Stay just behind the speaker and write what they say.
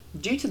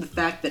due to the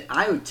fact that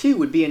I too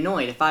would be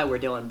annoyed if I were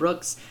Dillon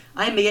Brooks,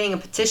 I am beginning a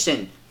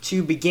petition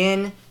to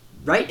begin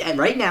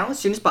right now, as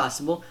soon as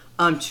possible,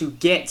 to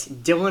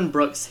get Dillon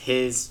Brooks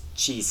his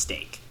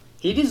cheesesteak.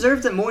 He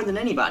deserves it more than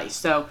anybody.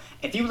 So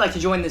if you would like to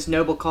join this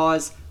noble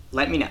cause,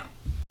 let me know.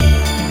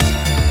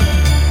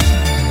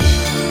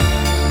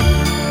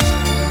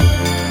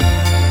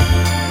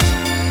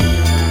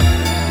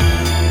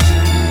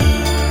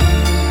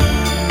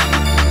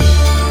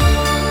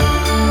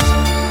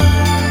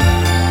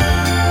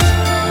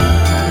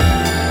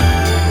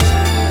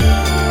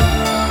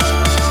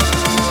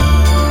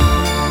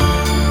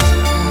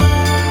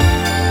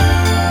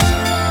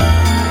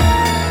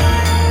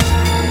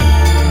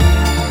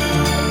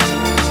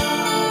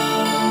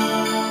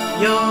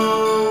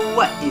 Yo,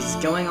 what is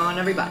going on,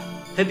 everybody?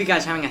 Hope you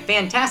guys are having a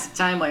fantastic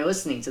time while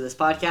listening to this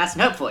podcast,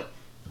 and hopefully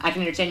I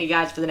can entertain you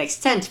guys for the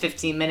next 10 to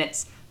 15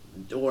 minutes,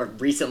 or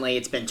recently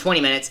it's been 20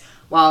 minutes,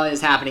 while it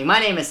is happening. My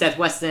name is Seth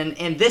Weston,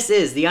 and this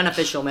is the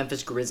Unofficial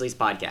Memphis Grizzlies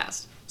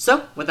podcast.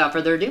 So, without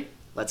further ado,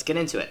 let's get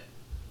into it.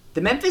 The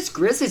Memphis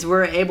Grizzlies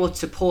were able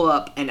to pull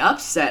up an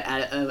upset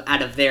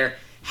out of their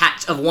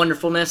hat of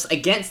wonderfulness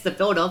against the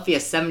Philadelphia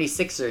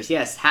 76ers.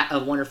 Yes, hat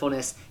of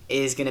wonderfulness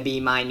is going to be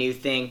my new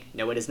thing.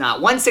 No, it is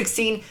not.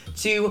 116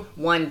 to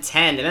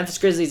 110. The Memphis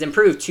Grizzlies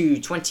improved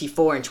to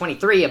 24 and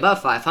 23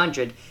 above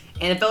 500,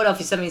 and the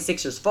Philadelphia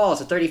 76ers fall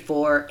to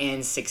 34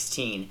 and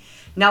 16.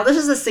 Now, this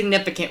is a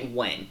significant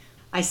win.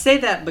 I say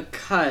that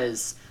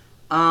because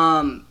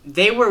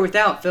they were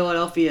without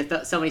Philadelphia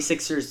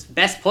 76ers'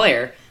 best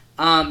player,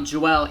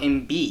 Joel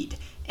Embiid.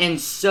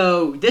 And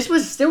so this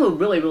was still a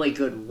really, really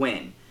good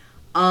win.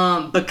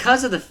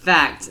 Because of the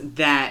fact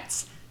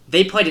that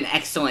they played an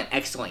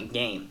excellent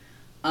game.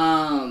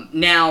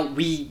 Now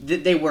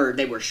they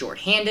were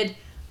shorthanded,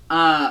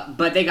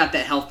 but they got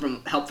that help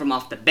from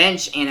off the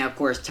bench, and of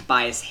course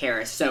Tobias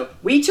Harris. So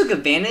we took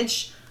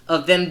advantage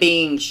of them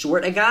being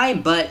short a guy,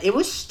 but it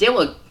was still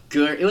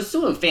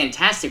a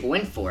fantastic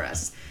win for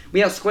us. We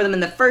outscored them in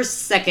the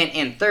first, second,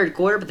 and third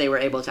quarter, but they were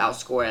able to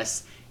outscore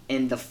us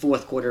in the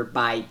fourth quarter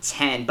by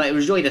 10. But it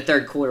was really the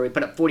third quarter. We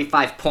put up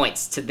 45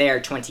 points to their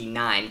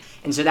 29.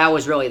 And so that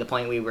was really the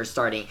point we were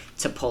starting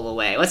to pull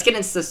away. Let's get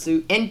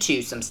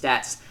into some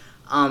stats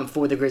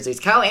for the Grizzlies.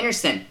 Kyle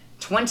Anderson,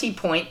 20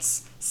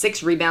 points,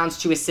 6 rebounds,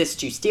 2 assists,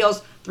 2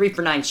 steals, 3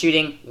 for 9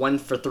 shooting, 1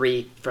 for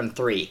 3 from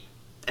 3.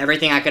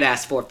 Everything I could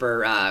ask for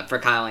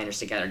Kyle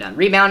Anderson to get it done.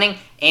 Rebounding,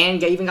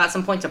 and even got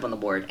some points up on the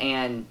board.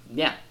 And,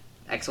 yeah,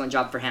 excellent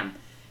job for him.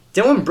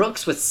 Dillon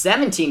Brooks with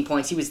 17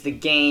 points. He was the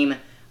game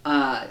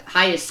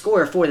highest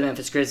scorer for the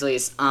Memphis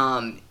Grizzlies,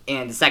 and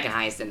the second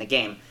highest in the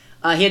game.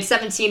 He had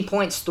 17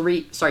 points,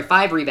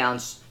 5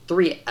 rebounds,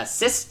 3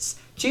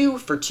 assists, 2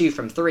 for 2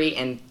 from 3,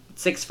 and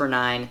 6 for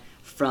 9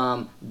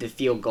 from the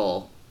field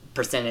goal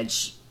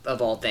percentage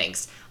of all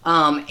things.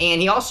 And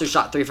he also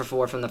shot 3 for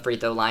 4 from the free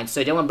throw line.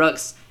 So Dillon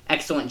Brooks,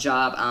 excellent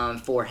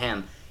job for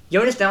him.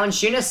 Jonas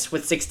Valanciunas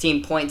with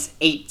 16 points,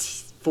 8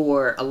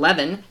 for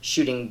 11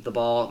 shooting the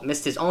ball.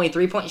 Missed his only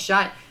 3-point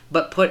shot,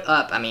 but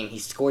he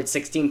scored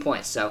 16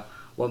 points, so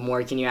what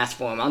more can you ask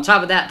for him? On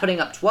top of that, putting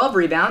up 12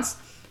 rebounds,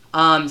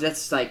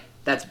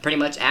 that's pretty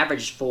much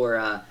average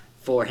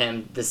for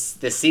him this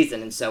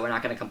season, and so we're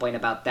not going to complain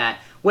about that.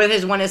 With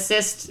his 1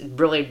 assist,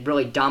 really,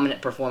 really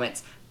dominant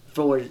performance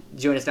for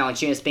Jonas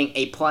Valanciunas, being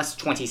a plus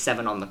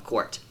 27 on the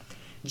court.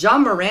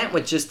 John Morant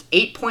with just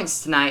 8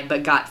 points tonight,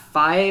 but got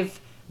 5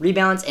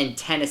 rebounds and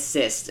 10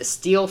 assists. A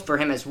steal for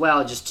him as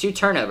well, just 2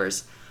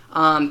 turnovers.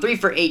 3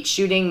 for 8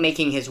 shooting,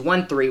 making his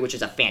 1-3, which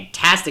is a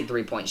fantastic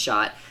 3-point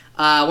shot.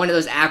 One of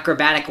those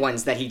acrobatic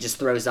ones that he just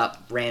throws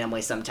up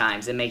randomly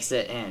sometimes and makes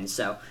it in.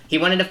 So he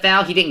wanted a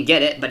foul, he didn't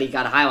get it, but he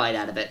got a highlight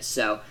out of it.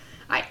 So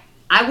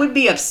I would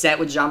be upset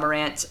with John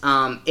Morant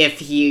since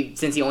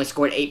he only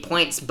scored 8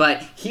 points,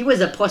 but he was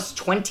a plus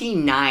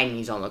 29 when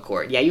he's on the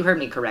court. Yeah, you heard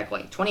me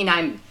correctly.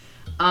 29.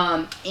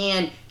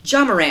 And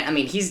John Morant,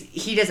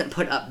 he doesn't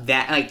put up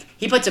that,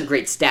 he puts up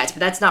great stats, but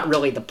that's not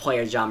really the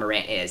player John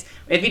Morant is.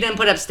 If he didn't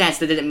put up stats,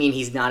 that doesn't mean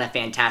he's not a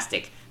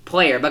fantastic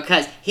player,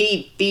 because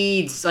he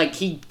feeds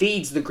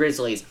the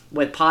Grizzlies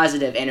with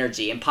positive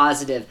energy and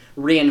positive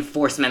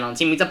reinforcement on the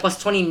team. He's a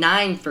plus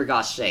 29 for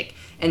gosh sake.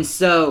 And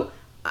so,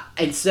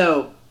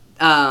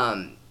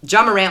 John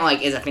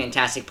Morant, is a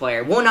fantastic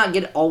player. Will not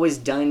get always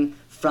done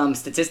from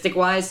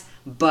statistic-wise,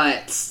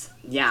 but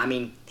yeah,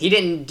 he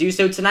didn't do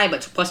so tonight,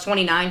 but plus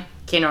 29,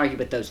 can't argue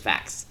with those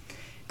facts.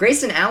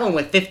 Grayson Allen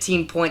with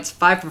 15 points,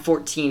 5 for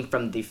 14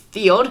 from the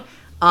field,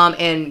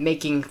 and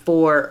making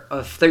 4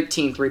 of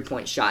 13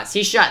 3-point shots.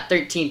 He shot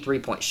 13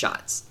 3-point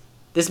shots.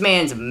 This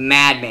man's a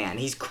madman.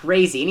 He's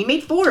crazy, and he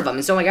made 4 of them,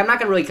 and so I'm not going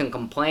to really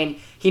complain.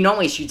 He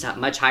normally shoots a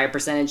much higher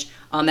percentage.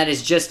 That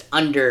is just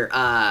under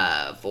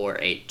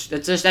 4-8.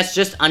 That's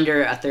just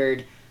under a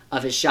third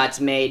of his shots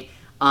made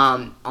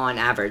on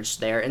average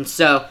there, and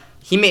so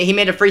He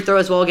made a free throw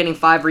as well, getting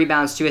 5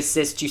 rebounds, 2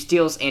 assists, 2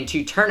 steals, and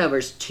 2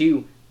 turnovers.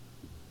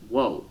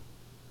 Whoa.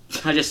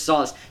 I just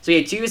saw this. So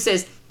he had 2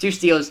 assists, 2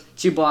 steals,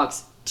 2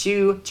 blocks,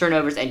 2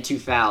 turnovers, and 2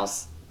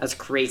 fouls. That's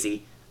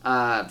crazy.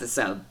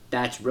 So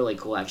that's really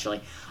cool,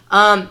 actually.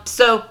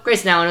 So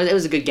Grayson Allen, it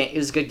was a good game. It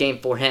was a good game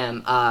for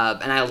him,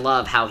 and I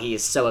love how he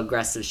is so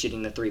aggressive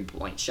shooting the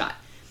 3-point shot.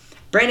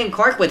 Brandon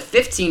Clark with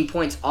 15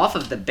 points off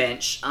of the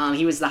bench.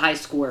 He was the high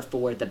scorer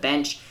for the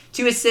bench.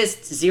 2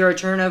 assists, 0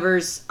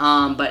 turnovers,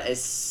 but a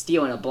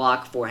steal and a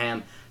block for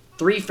him.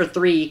 3 for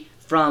 3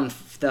 from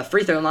the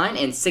free throw line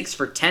and 6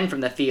 for 10 from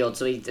the field.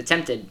 So he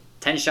attempted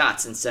 10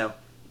 shots, and so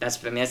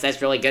that's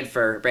really good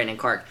for Brandon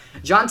Clark.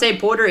 Jonte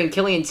Porter and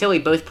Killian Tilly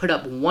both put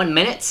up 1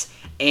 minute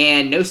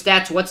and no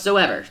stats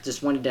whatsoever.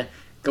 Just wanted to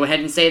go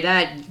ahead and say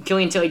that.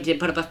 Killian Tilly did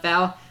put up a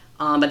foul,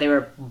 but they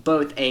were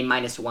both a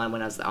 -1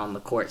 when I was on the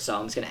court, so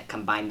I'm just going to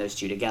combine those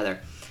two together.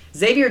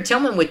 Xavier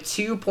Tillman with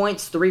 2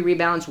 points, 3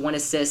 rebounds, 1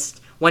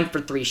 assist, 1 for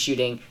 3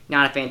 shooting.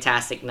 Not a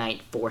fantastic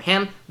night for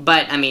him,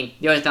 but, I mean,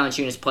 Jonas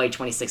Valanciunas played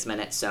 26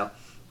 minutes, so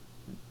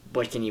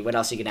what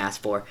else you can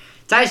ask for?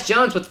 Tyus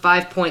Jones with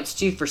 5 points,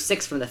 2 for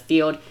 6 from the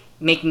field,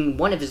 making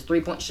 1 of his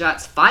 3-point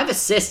shots, 5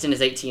 assists in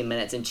his 18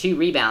 minutes, and 2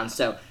 rebounds,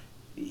 so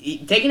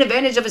taking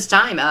advantage of his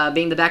time,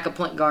 being the backup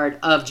point guard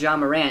of Ja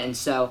Morant, and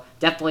so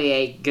definitely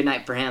a good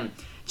night for him.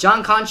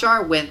 John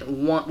Conchar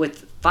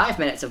with 5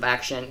 minutes of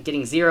action,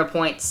 getting 0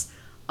 points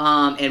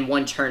and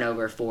 1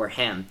 turnover for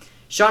him.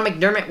 Sean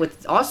McDermott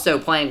with also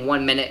playing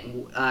 1 minute.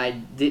 I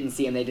didn't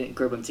see him; they didn't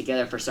group him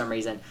together for some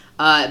reason.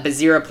 But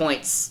 0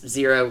 points,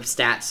 0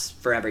 stats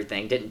for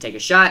everything. Didn't take a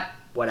shot.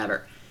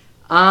 Whatever.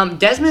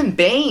 Desmond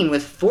Bane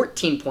with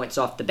 14 points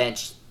off the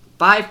bench,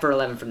 5 for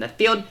 11 from the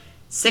field.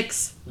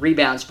 6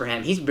 rebounds for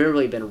him. He's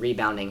really been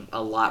rebounding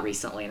a lot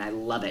recently, and I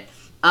love it.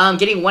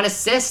 Getting 1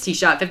 assist. He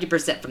shot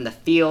 50% from the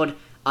field.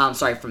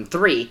 From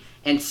 3.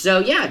 And so,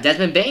 yeah,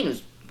 Desmond Bane, it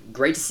was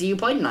great to see you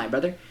play tonight,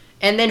 brother.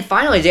 And then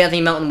finally,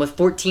 D'Anthony Melton with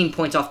 14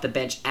 points off the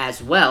bench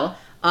as well,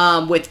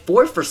 with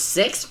 4 for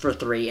 6 for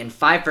 3 and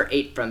 5 for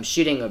 8 from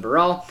shooting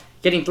overall.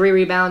 Getting 3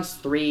 rebounds,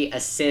 3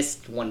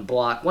 assists, 1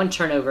 block, 1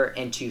 turnover,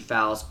 and 2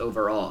 fouls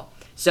overall.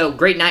 So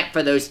great night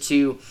for those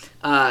two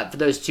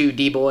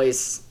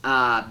D-boys.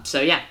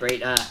 So yeah,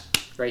 great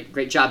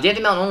job.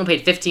 D'Anthony Melton only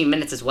played 15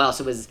 minutes as well,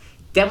 so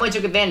definitely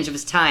took advantage of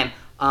his time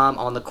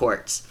on the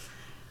courts.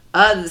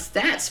 The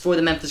stats for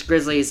the Memphis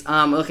Grizzlies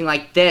looking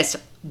like this: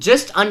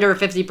 just under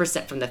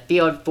 50% from the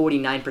field,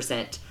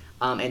 49%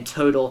 in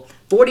total,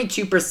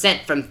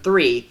 42% from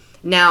 3.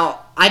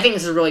 Now, I think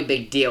this is a really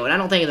big deal, and I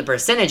don't think the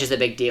percentage is a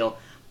big deal.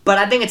 But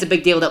I think it's a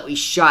big deal that we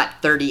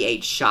shot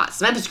 38 shots.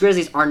 The Memphis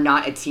Grizzlies are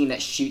not a team that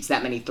shoots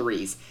that many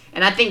threes.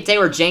 And I think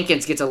Taylor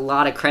Jenkins gets a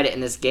lot of credit in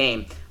this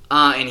game.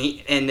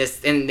 In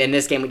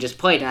this game we just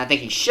played, and I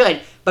think he should,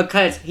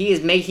 because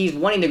he's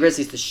wanting the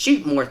Grizzlies to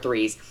shoot more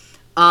threes.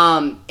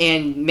 And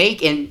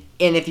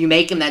if you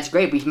make them, that's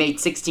great. We've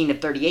made 16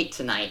 of 38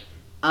 tonight.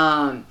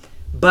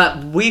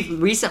 But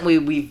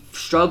we've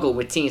struggled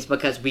with teams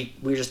because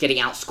we're just getting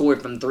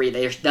outscored from 3.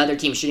 The other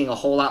team's shooting a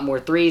whole lot more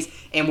threes,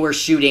 and we're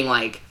shooting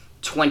like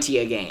 20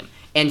 a game.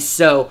 And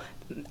so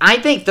I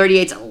think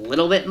 38's a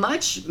little bit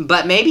much,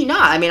 but maybe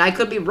not. I mean, I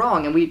could be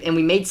wrong, and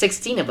we made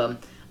 16 of them.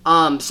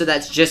 So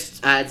that's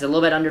just it's a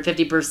little bit under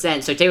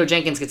 50%. So Taylor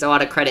Jenkins gets a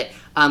lot of credit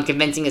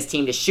convincing his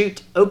team to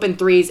shoot open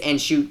threes and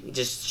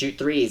shoot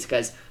threes,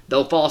 because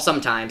they'll fall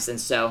sometimes.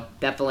 And so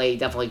definitely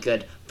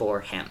good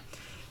for him.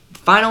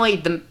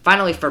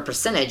 Finally for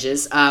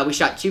percentages, we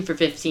shot 2 for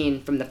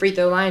 15 from the free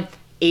throw line,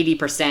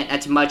 80%.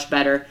 That's much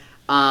better.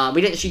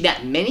 We didn't shoot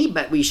that many,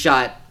 but we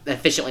shot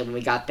efficiently when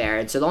we got there.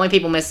 And so the only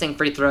people missing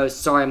free throws,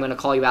 sorry, I'm going to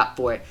call you out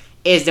for it,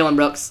 is Dylan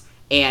Brooks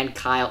and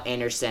Kyle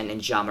Anderson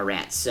and Ja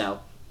Morant. So,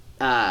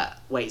 and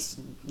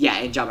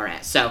Ja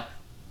Morant. So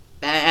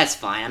that's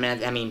fine.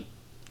 I mean,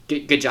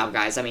 good job,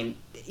 guys. I mean,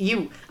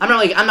 I'm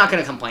not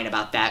going to complain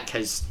about that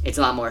because it's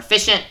a lot more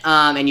efficient,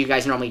 and you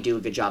guys normally do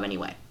a good job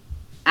anyway.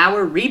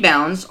 Our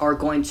rebounds are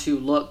going to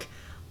look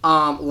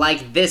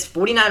like this: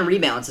 49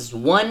 rebounds is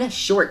 1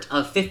 short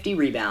of 50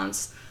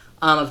 rebounds.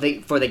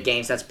 For the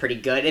games. That's pretty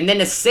good. And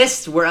then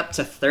assists, we're up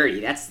to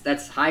 30.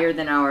 That's higher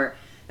than our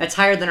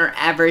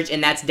average,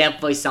 and that's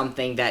definitely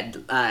something that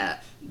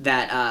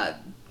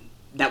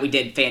we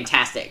did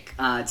fantastic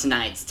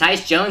tonight.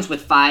 Tyus Jones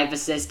with 5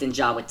 assists and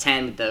Ja with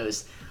 10 with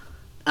those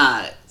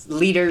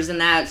leaders in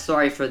that.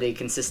 Sorry for the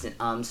consistent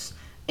ums.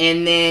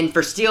 And then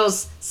for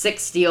steals, 6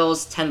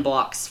 steals, 10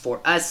 blocks for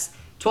us,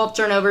 12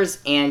 turnovers,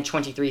 and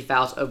 23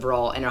 fouls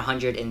overall, and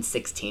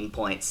 116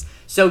 points.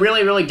 So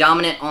really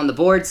dominant on the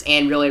boards,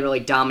 and really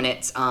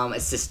dominant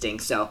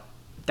assisting. So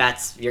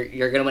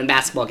you're going to win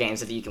basketball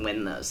games if you can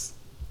win those.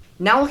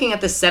 Now looking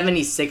at the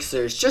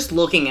 76ers, just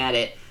looking at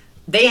it,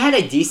 they had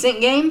a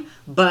decent game,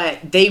 but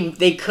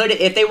they could,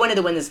 if they wanted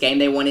to win this game,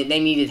 they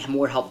needed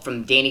more help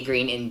from Danny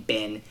Green and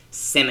Ben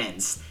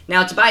Simmons.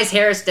 Now Tobias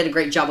Harris did a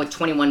great job with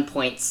 21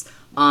 points.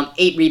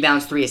 8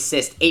 rebounds, 3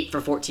 assists, 8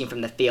 for 14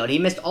 from the field. He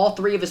missed all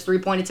 3 of his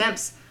 3-point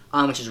attempts,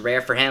 which is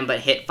rare for him,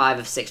 but hit 5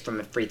 of 6 from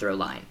a free throw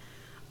line.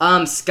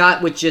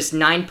 Scott with just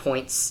 9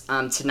 points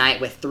tonight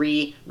with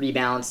 3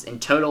 rebounds in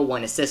total,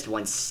 1 assist,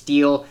 1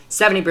 steal,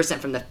 70%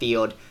 from the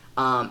field,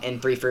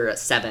 and 3 for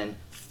 7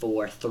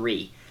 for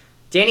 3.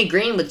 Danny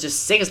Green with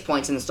just 6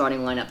 points in the starting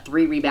lineup,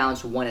 3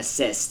 rebounds, 1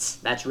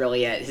 assist. That's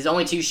really it. His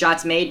only 2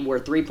 shots made were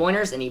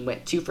 3-pointers, and he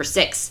went 2 for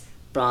 6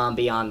 from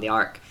beyond the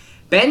arc.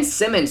 Ben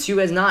Simmons, who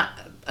is not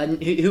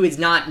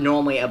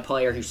normally a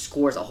player who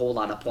scores a whole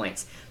lot of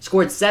points,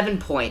 scored 7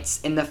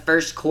 points in the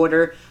first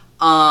quarter,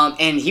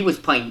 and he was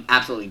playing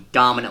absolutely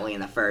dominantly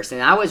in the first.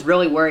 And I was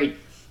really worried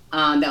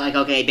that,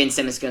 okay, Ben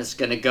Simmons is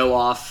going to go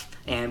off,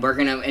 and we're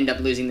going to end up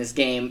losing this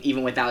game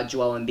even without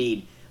Joel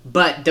Embiid.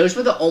 But those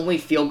were the only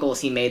field goals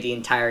he made the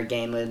entire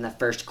game in the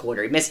first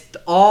quarter. He missed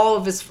all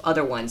of his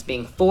other ones,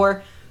 being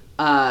 4.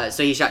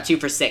 So he shot 2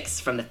 for 6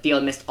 from the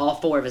field, missed all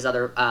 4 of his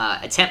other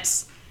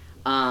attempts.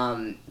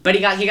 But he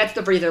got to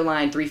the free throw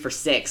line 3 for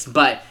 6.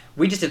 But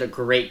we just did a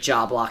great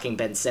job locking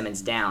Ben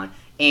Simmons down.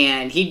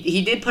 And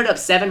he did put up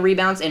 7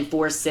 rebounds and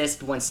 4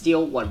 assists, 1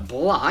 steal, 1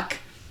 block.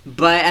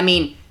 But, I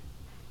mean,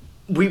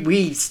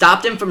 we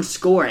stopped him from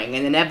scoring,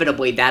 and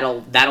inevitably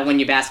that'll win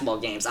you basketball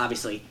games,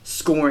 obviously,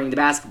 scoring the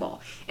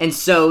basketball. And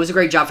so it was a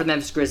great job for the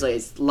Memphis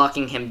Grizzlies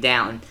locking him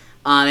down.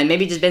 And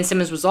maybe just Ben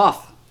Simmons was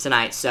off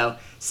tonight. So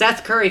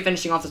Seth Curry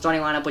finishing off the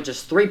starting lineup with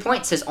just 3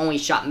 points. His only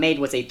shot made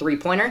was a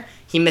 3-pointer.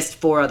 He missed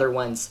 4 other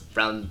ones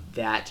from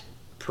that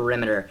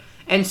perimeter.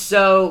 And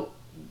so,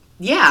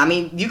 yeah, I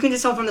mean, you can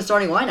just tell from the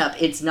starting lineup,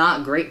 it's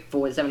not great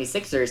for the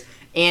 76ers.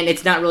 And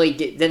it's not really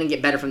didn't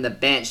get better from the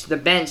bench. The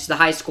bench, the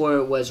high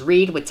scorer was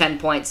Reed with 10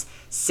 points,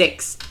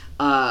 6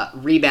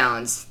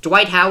 rebounds.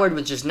 Dwight Howard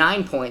with just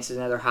 9 points,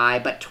 another high,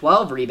 but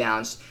 12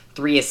 rebounds,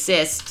 3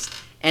 assists.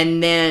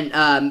 And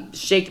then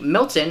Shake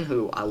Milton,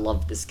 who I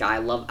love this guy,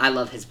 I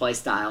love his play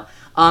style,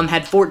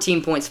 had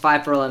 14 points,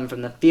 5 for 11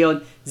 from the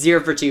field,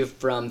 0 for 2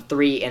 from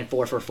 3, and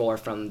 4 for 4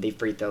 from the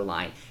free throw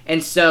line.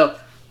 And so,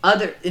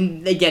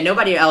 again,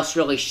 nobody else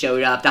really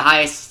showed up. The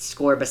highest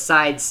score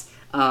besides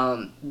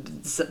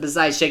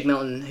Shake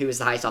Milton, who was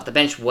the highest off the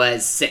bench,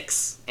 was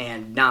 6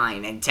 and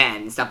 9 and 10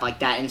 and stuff like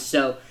that. And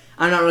so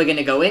I'm not really going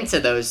to go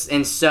into those.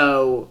 And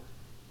so,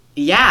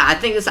 yeah, I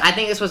think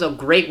this was a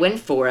great win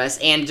for us,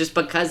 and just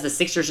because the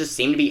Sixers just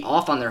seem to be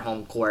off on their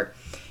home court.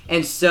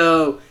 And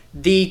so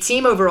the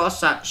team overall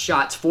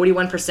shots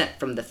 41%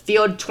 from the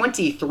field,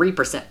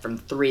 23% from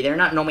 3. They're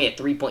not normally a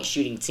 3-point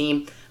shooting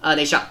team.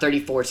 They shot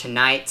 34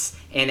 tonight,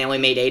 and they only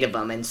made 8 of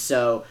them. And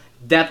so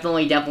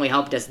definitely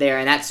helped us there,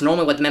 and that's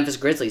normally what the Memphis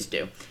Grizzlies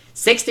do.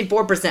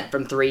 64%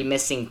 from 3,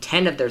 missing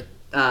 10 of their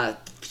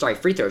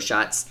free throw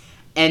shots,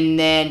 and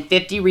then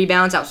 50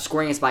 rebounds,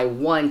 outscoring us by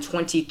 1,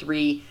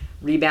 23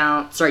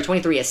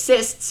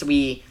 assists.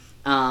 We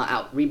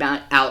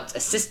out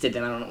assisted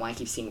them. I don't know why I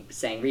keep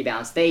saying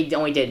rebounds. They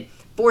only did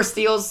 4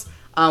 steals.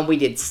 We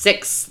did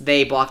 6.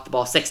 They blocked the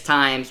ball 6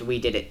 times. We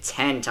did it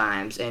 10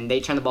 times, and they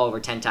turned the ball over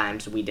 10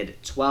 times. We did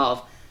it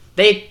 12.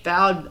 They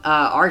fouled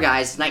our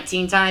guys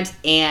 19 times,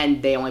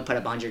 and they only put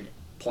up 100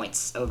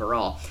 points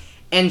overall.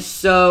 And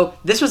so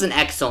this was an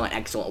excellent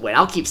win.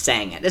 I'll keep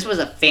saying it. This was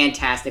a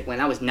fantastic win.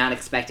 I was not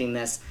expecting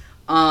this.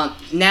 Now,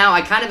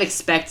 I kind of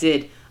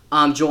expected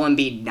Joel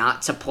Embiid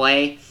not to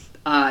play,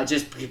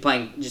 just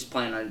playing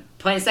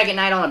the second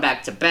night on a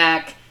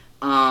back-to-back.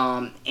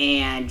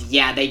 And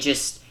yeah, he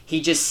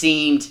just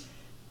seemed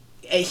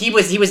he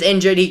was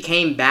injured. He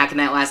came back in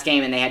that last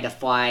game, and they had to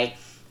fly.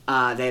 They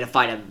had to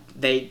fight him.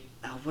 Did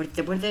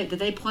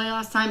they play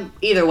last time?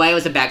 Either way, it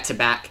was a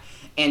back-to-back.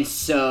 And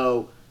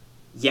so,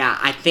 yeah,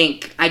 I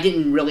think I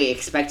didn't really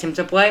expect him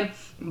to play,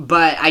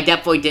 but I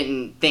definitely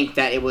didn't think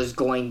that we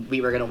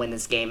were going to win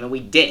this game, and we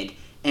did.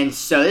 And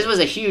so this was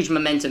a huge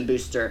momentum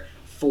booster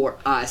for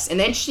us. And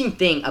the interesting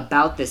thing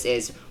about this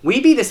is we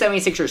beat the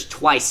 76ers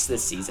twice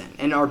this season,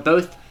 and are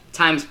both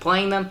times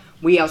playing them,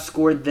 we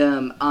outscored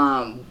them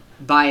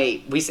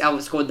by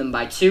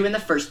 2 in the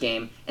first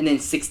game, and then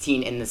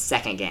 16 in the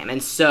second game.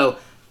 And so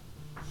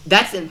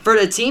that's for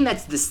the team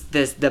that's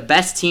the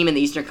best team in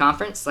the Eastern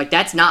Conference.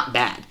 That's not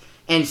bad.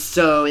 And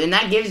so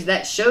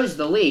that shows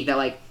the league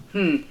that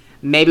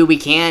maybe we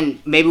can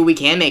make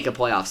a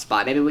playoff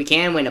spot. Maybe we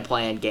can win a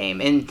play-in game,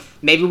 and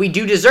maybe we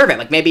do deserve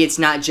it. Maybe it's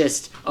not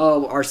just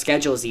our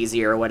schedule's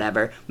easier or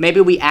whatever.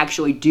 Maybe we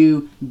actually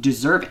do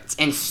deserve it.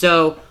 And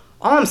so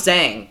all I'm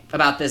saying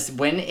about this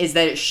win is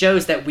that it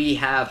shows that we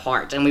have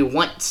heart and we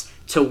want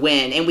to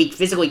win, and we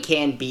physically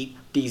can beat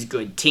these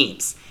good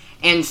teams.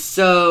 And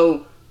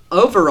so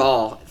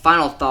overall,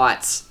 final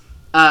thoughts,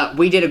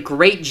 we did a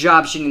great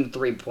job shooting the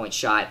 3-point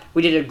shot.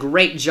 We did a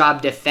great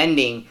job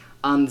defending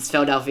this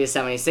Philadelphia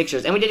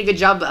 76ers, and we did a good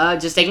job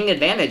just taking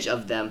advantage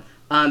of them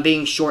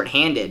being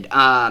shorthanded.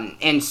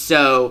 And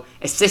so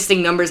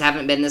assisting numbers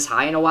haven't been this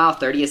high in a while.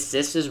 30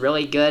 assists is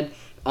really good.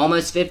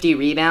 Almost 50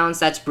 rebounds.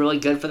 That's really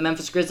good for the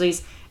Memphis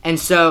Grizzlies. And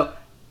so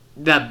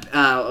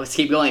let's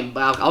keep going.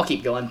 I'll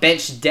keep going.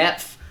 Bench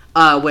depth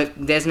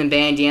with Desmond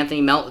Bain, D'Anthony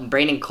Melton,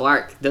 Brandon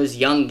Clark, those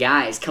young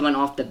guys coming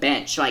off the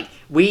bench. I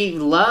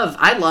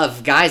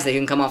love guys that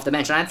can come off the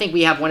bench, and I think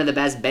we have one of the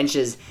best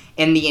benches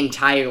in the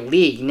entire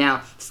league.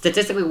 Now,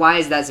 statistically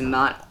wise, that's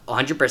not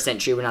 100%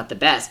 true. We're not the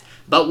best,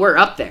 but we're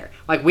up there.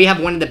 We have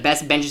one of the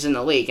best benches in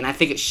the league, and I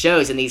think it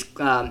shows in these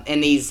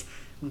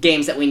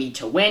games that we need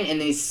to win, in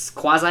these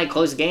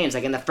quasi-close games.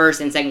 In the first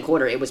and second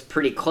quarter, it was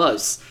pretty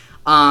close.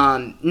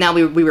 Now,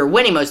 we were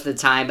winning most of the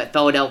time, but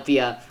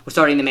Philadelphia was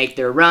starting to make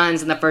their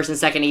runs in the first and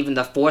second, even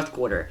the fourth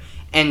quarter.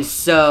 And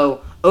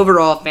so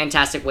overall,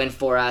 fantastic win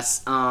for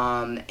us.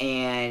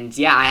 And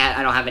yeah,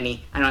 I don't have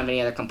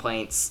any other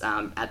complaints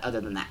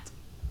other than that.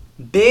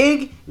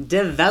 Big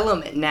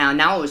development now.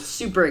 Now I was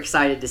super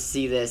excited to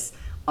see this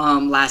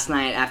last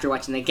night after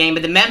watching the game.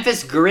 But the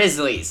Memphis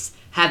Grizzlies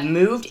have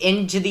moved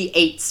into the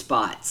 8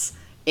 spots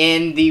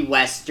in the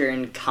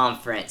Western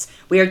Conference.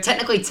 We are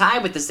technically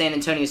tied with the San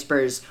Antonio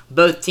Spurs,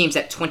 both teams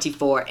at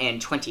 24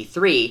 and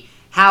 23.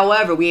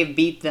 However, we have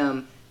beat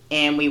them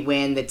and we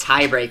win the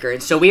tiebreaker.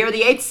 And so we are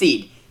the 8th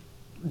seed.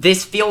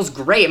 This feels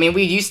great. I mean,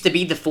 we used to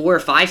be the 4 or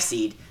 5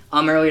 seed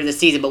earlier this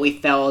season, but we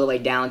fell all the way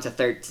down to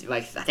 13,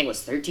 like I think it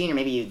was 13 or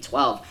maybe even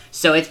 12.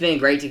 So it's been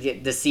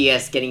great to see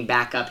us getting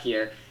back up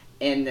here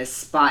in this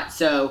spot.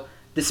 So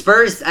the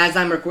Spurs, as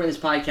I'm recording this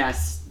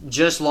podcast,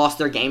 just lost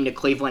their game to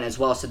Cleveland as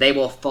well, so they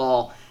will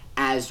fall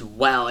as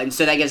well. And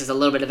so that gives us a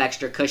little bit of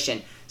extra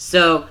cushion.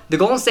 So the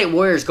Golden State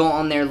Warriors go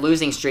on their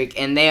losing streak,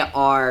 and they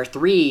are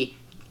 2,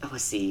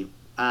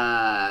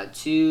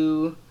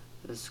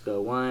 let's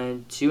go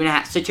 1,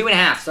 2.5. So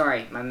 2.5,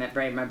 sorry,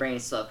 my brain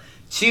is slow.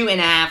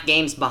 2.5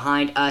 games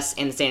behind us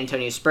and the San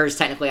Antonio Spurs.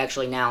 Technically,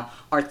 actually now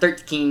are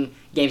 13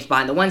 games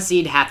behind the 1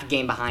 seed, half a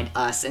game behind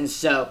us. And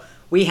so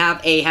we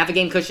have a half a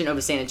game cushion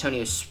over San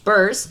Antonio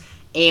Spurs,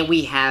 and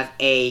we have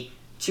a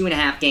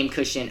 2.5 game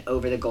cushion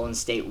over the Golden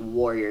State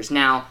Warriors.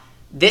 Now,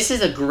 this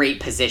is a great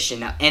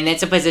position, and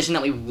it's a position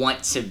that we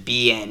want to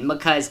be in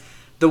because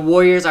the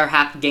Warriors are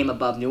half a game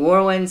above New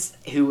Orleans,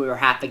 who are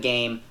half a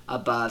game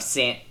above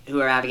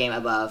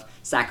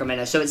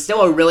Sacramento. So it's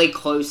still a really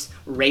close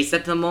race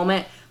at the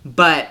moment.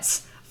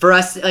 But for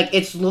us, like,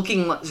 it's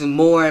looking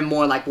more and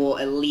more like we'll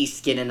at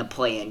least get in the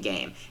play-in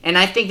game. And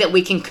I think that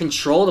we can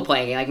control the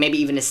play-in game, like maybe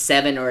even a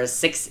 7 or a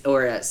 6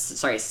 or a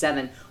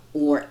 7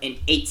 or an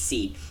 8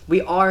 seed. We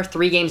are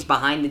 3 games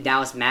behind the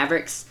Dallas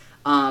Mavericks,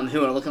 who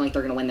are looking like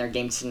they're going to win their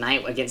game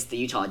tonight against the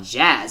Utah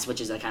Jazz,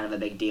 which is a kind of a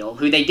big deal,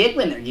 who they did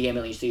win their game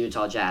against the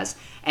Utah Jazz.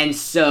 And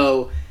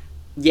so,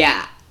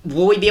 yeah,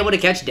 will we be able to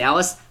catch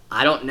Dallas?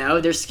 I don't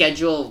know their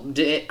schedule.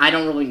 I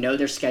don't really know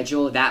their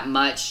schedule that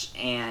much,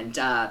 and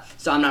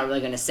so I'm not really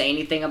going to say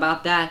anything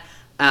about that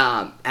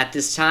at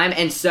this time.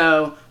 And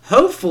so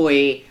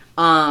hopefully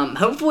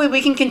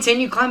we can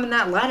continue climbing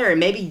that ladder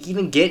and maybe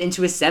even get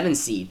into a 7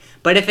 seed.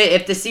 But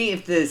if the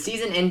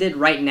season ended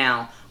right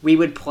now, we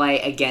would play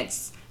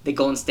against the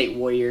Golden State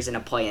Warriors in a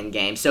play-in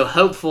game. So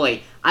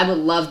hopefully, I would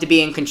love to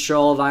be in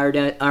control of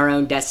our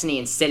own destiny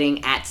and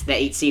sitting at the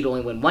 8 seed,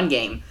 only win 1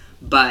 game,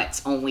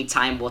 but only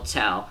time will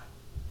tell.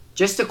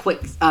 Just a quick,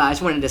 I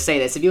just wanted to say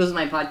this. If you listen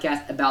to my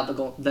podcast about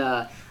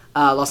the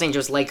Los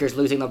Angeles Lakers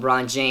losing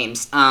LeBron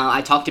James,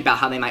 I talked about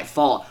how they might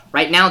fall.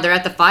 Right now, they're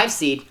at the 5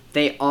 seed.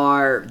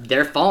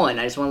 They're falling.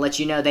 I just want to let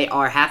you know they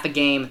are half a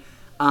game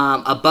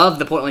above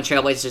the Portland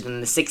Trailblazers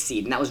in the 6th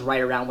seed, and that was right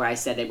around where I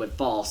said they would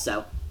fall.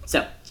 So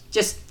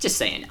just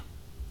saying.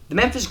 The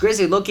Memphis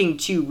Grizzlies looking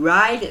to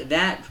ride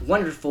that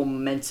wonderful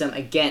momentum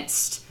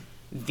against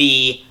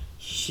the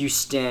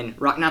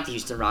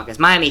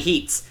Miami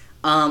Heats.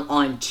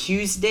 On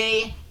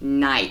Tuesday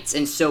nights.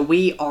 And so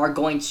we are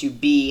going to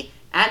be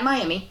at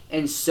Miami,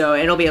 and so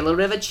it'll be a little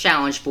bit of a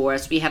challenge for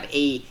us. We have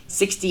a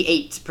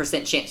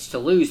 68% chance to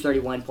lose,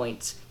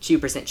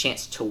 31.2%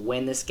 chance to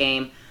win this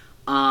game.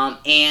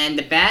 And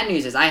the bad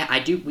news is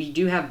we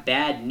do have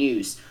bad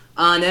news.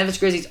 The Memphis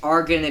Grizzlies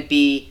are going to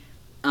be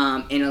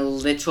in a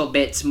little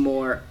bit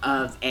more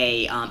of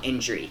a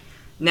injury.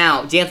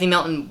 Now, D'Anthony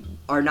Melton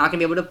is not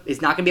going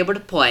to be able to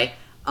play,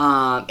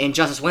 and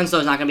Justice Winslow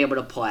is not going to be able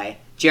to play.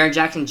 Jaren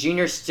Jackson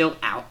Jr. is still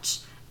out,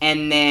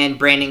 and then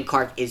Brandon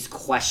Clark is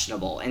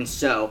questionable, and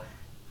so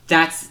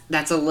that's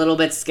a little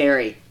bit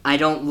scary. I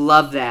don't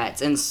love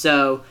that, and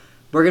so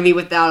we're gonna be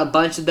without a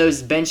bunch of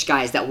those bench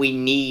guys that we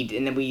need,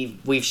 and that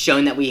we've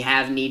shown that we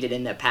have needed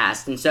in the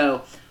past, and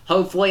so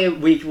hopefully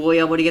we will be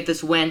able to get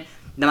this win.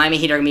 The Miami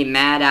Heat are gonna be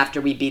mad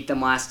after we beat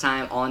them last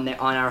time on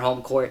our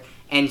home court,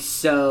 and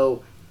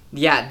so.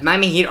 Yeah,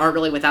 Miami Heat aren't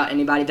really without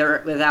anybody.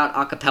 They're without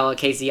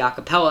KZ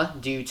Acapella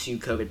due to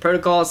COVID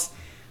protocols.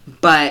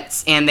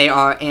 And they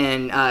are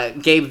in,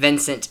 Gabe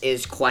Vincent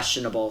is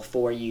questionable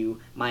for you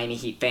Miami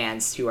Heat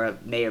fans who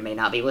may or may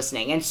not be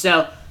listening. And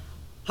so,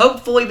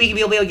 hopefully we can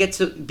be able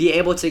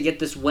to get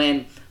this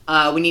win.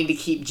 We need to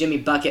keep Jimmy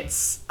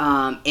Buckets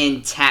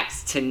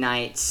intact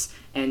tonight.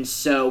 And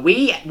so,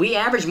 we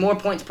average more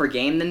points per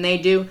game than they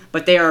do,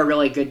 but they are a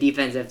really good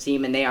defensive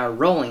team, and they are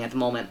rolling at the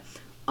moment.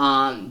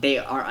 They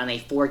are on a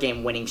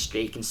 4-game winning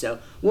streak, and so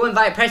we'll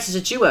invite Precious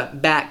Achiuwa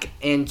back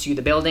into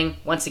the building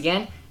once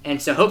again,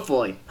 and so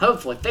hopefully,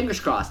 fingers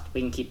crossed,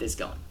 we can keep this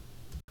going.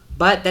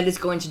 But that is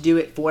going to do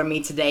it for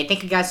me today.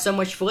 Thank you guys so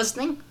much for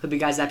listening. Hope you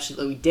guys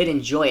absolutely did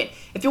enjoy it.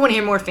 If you want to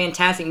hear more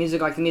fantastic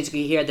music like the music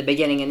you hear at the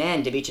beginning and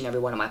end of each and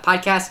every one of my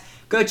podcasts,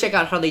 go check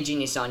out Harley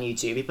Genius on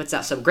YouTube. He puts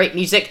out some great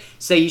music,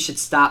 so you should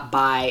stop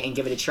by and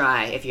give it a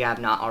try if you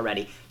have not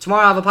already.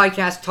 Tomorrow I have a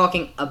podcast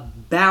talking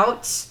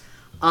about...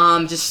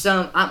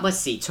 let's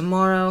see,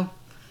 tomorrow,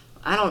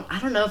 I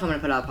don't know if I'm going to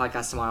put out a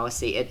podcast tomorrow. Let's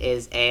see,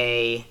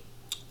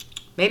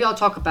 maybe I'll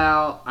talk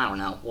about, I don't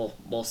know,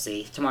 we'll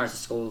see. Tomorrow's a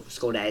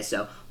school day,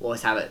 so we'll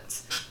just have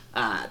it,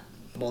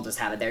 we'll just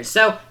have it there.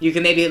 So you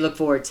can maybe look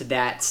forward to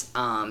that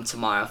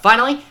tomorrow.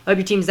 Finally, I hope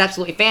your team is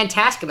absolutely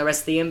fantastic in the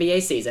rest of the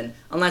NBA season,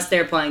 unless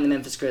they're playing the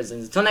Memphis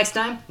Grizzlies. Until next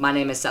time, my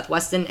name is Seth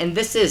Weston, and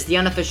this is the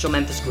Unofficial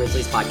Memphis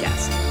Grizzlies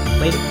podcast.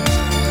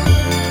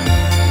 Later.